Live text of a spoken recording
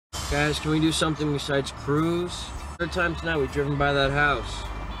Guys, can we do something besides cruise? Third time tonight we've driven by that house.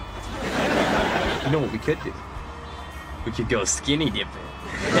 You know what we could do? We could go skinny dipping.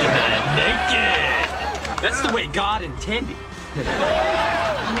 Naked! That's the way God intended.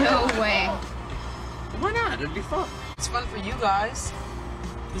 No way. Why not? It'd be fun. It's fun for you guys.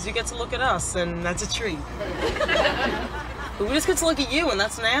 Because you get to look at us, and that's a treat. But we just get to look at you, and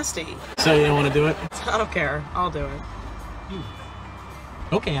that's nasty. So you don't want to do it? I don't care. I'll do it.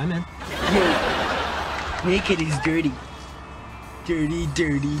 Okay, I'm in. Naked is dirty. Dirty,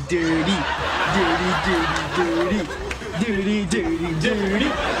 dirty, dirty. Dirty, dirty, dirty. Dirty, dirty, dirty.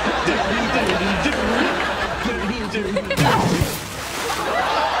 Dirty, dirty, dirty. Dirty, dirty, dirty.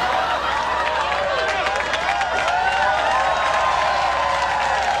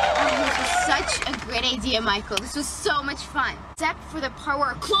 Such a great idea, Michael. This was so much fun. Except for the part where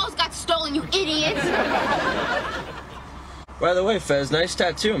our clothes got stolen, you idiots! By the way, Fez, nice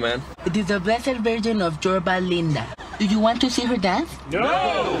tattoo, man. It is a blessed version of Jorba Linda. Do you want to see her dance? No!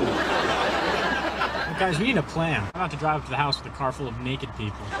 Well, guys, we need a plan. I'm about to drive up to the house with a car full of naked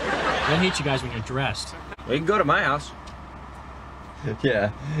people. I hate you guys when you're dressed. Well, you can go to my house. Yeah,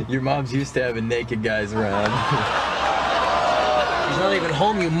 your mom's used to having naked guys around. He's not even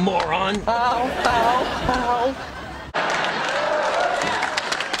home, you moron. Ow, ow, ow.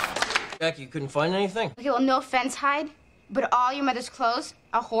 Jackie, you couldn't find anything? Okay, well, no offense, Hyde, but all your mother's clothes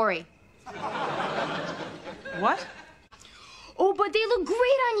are hoary. What? Oh, but they look great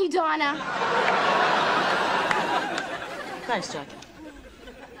on you, Donna. Thanks, Jackie.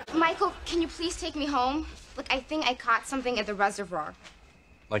 Michael, can you please take me home? Look, I think I caught something at the reservoir.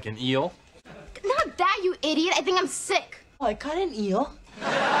 Like an eel? Not that, you idiot. I think I'm sick. Oh, I caught an eel.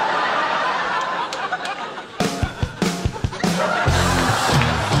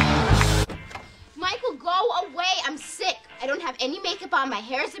 Michael, go away. I'm sick. I don't have any makeup on. My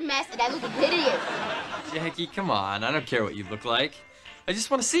hair's a mess, and I look hideous. Jackie, come on. I don't care what you look like. I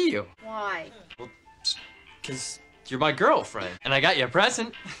just want to see you. Why? Well, because you're my girlfriend, and I got you a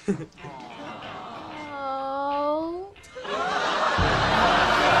present. Oh.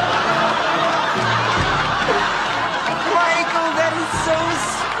 Michael, that is so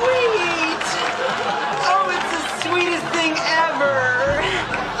sweet! Oh, it's the sweetest thing ever!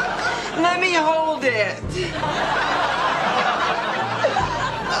 Let me hold it!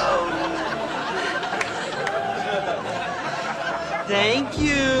 Oh. Thank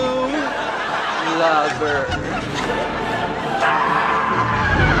you, lover.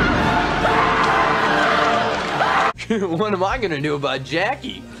 What am I gonna do about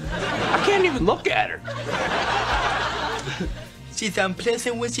Jackie? I can't even look at her. She's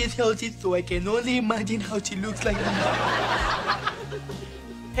unpleasant when she's healthy, so I can only imagine how she looks like now.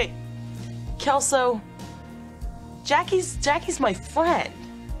 Hey, Kelso, Jackie's my friend.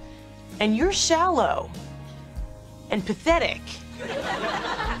 And you're shallow. And pathetic.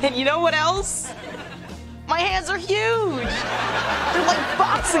 And you know what else? My hands are huge. They're like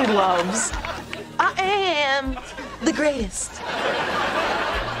boxing gloves. I am the greatest.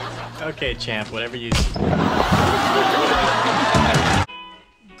 Okay, champ, whatever you...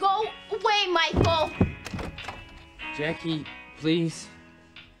 Go away, Michael. Jackie, please.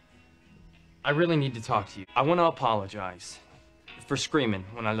 I really need to talk to you. I want to apologize for screaming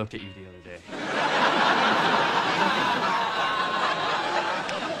when I looked at you the other day.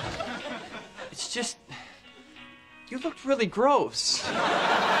 It's just, you looked really gross.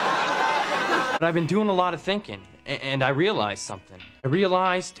 But I've been doing a lot of thinking, and I realized something. I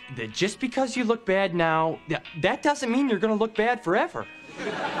realized that just because you look bad now, that doesn't mean you're gonna look bad forever.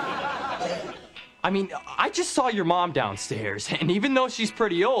 I mean, I just saw your mom downstairs, and even though she's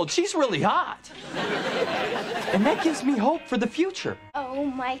pretty old, she's really hot. And that gives me hope for the future. Oh,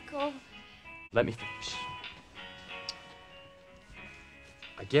 Michael. Let me finish.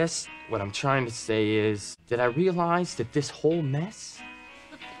 I guess what I'm trying to say is that I realized that this whole mess,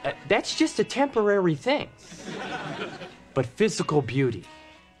 that's just a temporary thing. But physical beauty,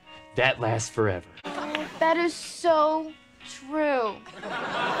 that lasts forever. Oh, that is so true.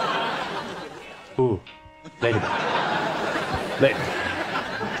 Ooh, later. Later.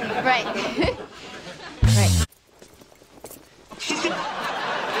 Right. Right.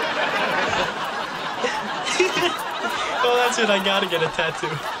 Oh, that's it. I gotta get a tattoo.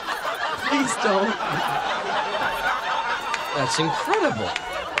 Please don't. That's incredible.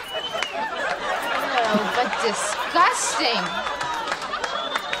 Oh, but disgusting.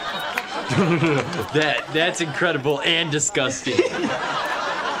 That's incredible and disgusting.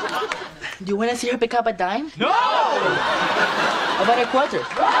 Do you want to see her pick up a dime? No! How about a quarter?